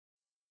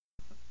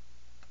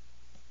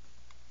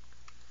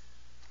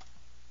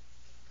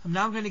I'm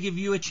now going to give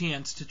you a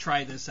chance to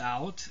try this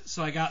out.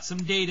 So I got some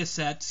data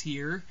sets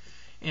here,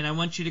 and I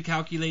want you to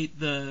calculate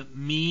the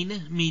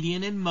mean,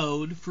 median, and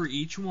mode for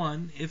each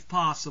one, if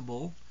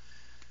possible.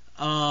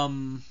 I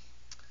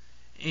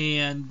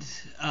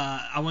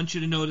want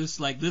you to notice,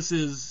 like, this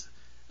is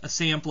a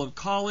sample of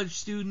college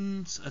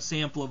students, a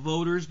sample of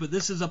voters, but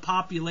this is a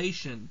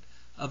population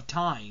of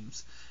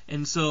times.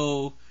 And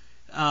so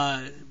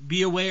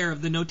be aware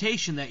of the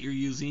notation that you're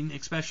using,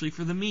 especially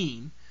for the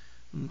mean.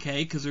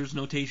 Okay, because there's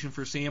notation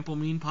for sample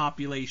mean,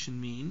 population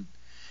mean.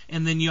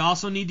 And then you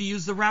also need to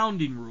use the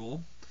rounding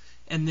rule.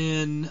 And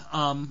then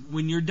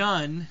when you're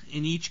done,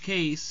 in each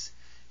case,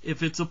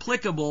 if it's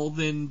applicable,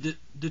 then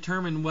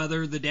determine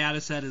whether the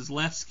data set is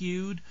left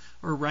skewed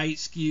or right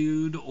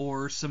skewed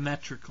or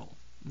symmetrical.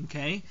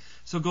 Okay,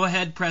 so go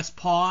ahead, press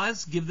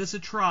pause, give this a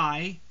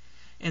try,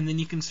 and then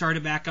you can start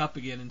it back up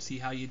again and see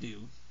how you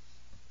do.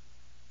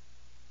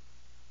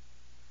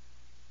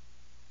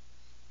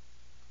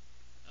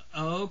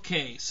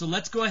 Okay, so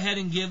let's go ahead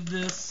and give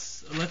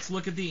this, let's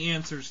look at the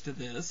answers to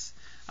this.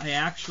 I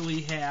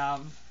actually have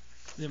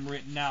them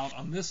written out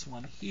on this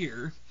one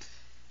here.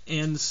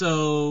 And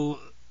so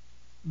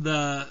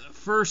the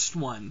first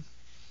one,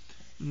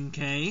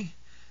 okay,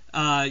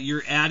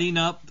 you're adding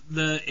up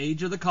the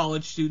age of the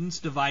college students,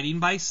 dividing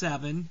by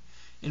 7,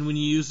 and when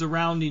you use the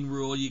rounding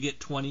rule, you get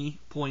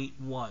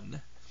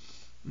 20.1.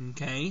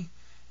 Okay,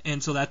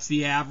 and so that's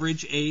the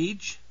average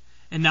age.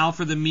 And now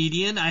for the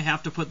median, I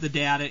have to put the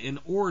data in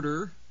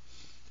order,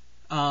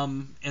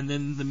 and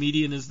then the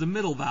median is the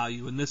middle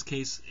value. In this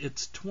case,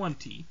 it's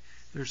 20.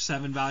 There's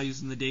 7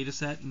 values in the data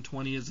set, and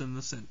 20 is in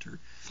the center.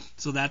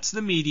 So that's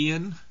the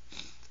median.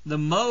 The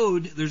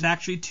mode, there's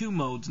actually 2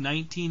 modes.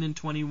 19 and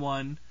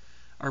 21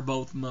 are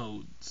both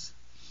modes.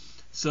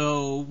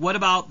 So what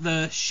about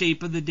the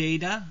shape of the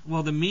data?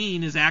 Well, the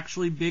mean is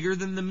actually bigger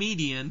than the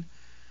median.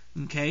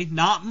 Okay,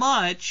 not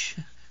much,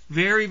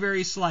 very,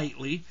 very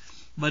slightly.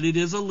 But it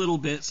is a little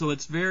bit, so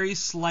it's very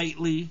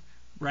slightly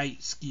right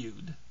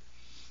skewed.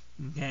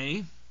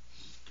 Okay.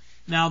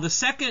 Now the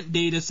second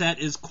data set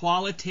is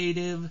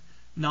qualitative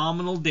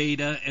nominal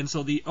data, and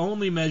so the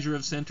only measure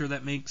of center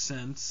that makes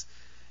sense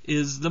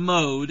is the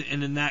mode,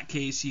 and in that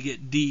case you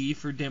get D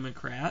for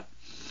Democrat.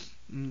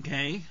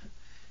 Okay.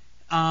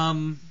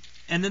 And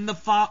then the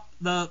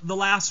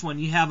last one,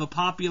 you have a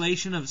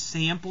population of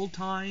sample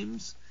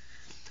times.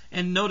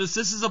 And notice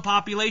this is a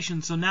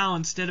population, so now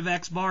instead of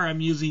x bar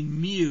I'm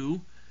using mu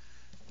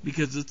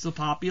because it's a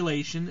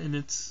population, and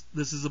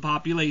this is a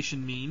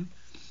population mean.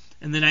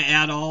 And then I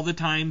add all the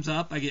times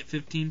up. I get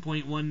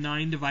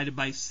 15.19 divided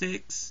by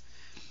 6.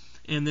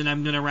 And then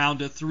I'm going to round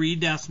to 3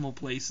 decimal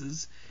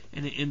places,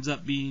 and it ends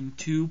up being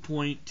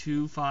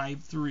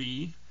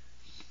 2.253.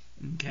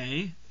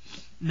 Okay.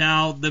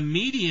 Now the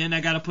median,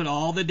 I got to put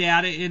all the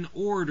data in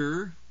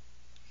order,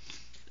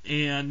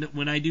 and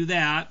when I do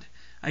that,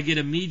 I get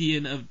a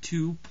median of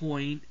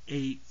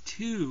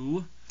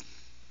 2.82.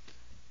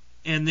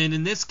 And then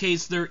in this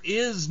case, there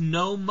is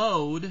no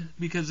mode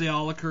because they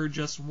all occur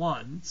just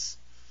once.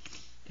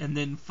 And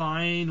then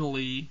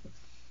finally,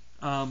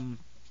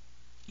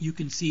 you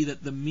can see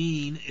that the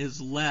mean is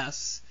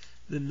less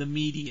than the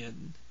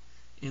median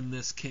in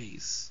this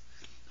case.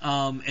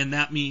 And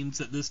that means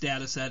that this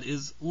data set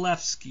is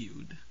left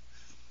skewed.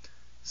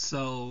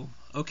 So,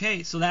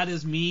 okay, so that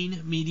is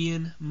mean,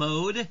 median,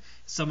 mode,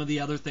 some of the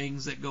other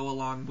things that go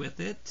along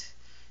with it.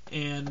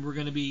 And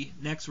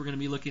next we're going to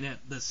be looking at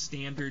the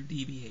standard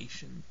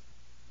deviation.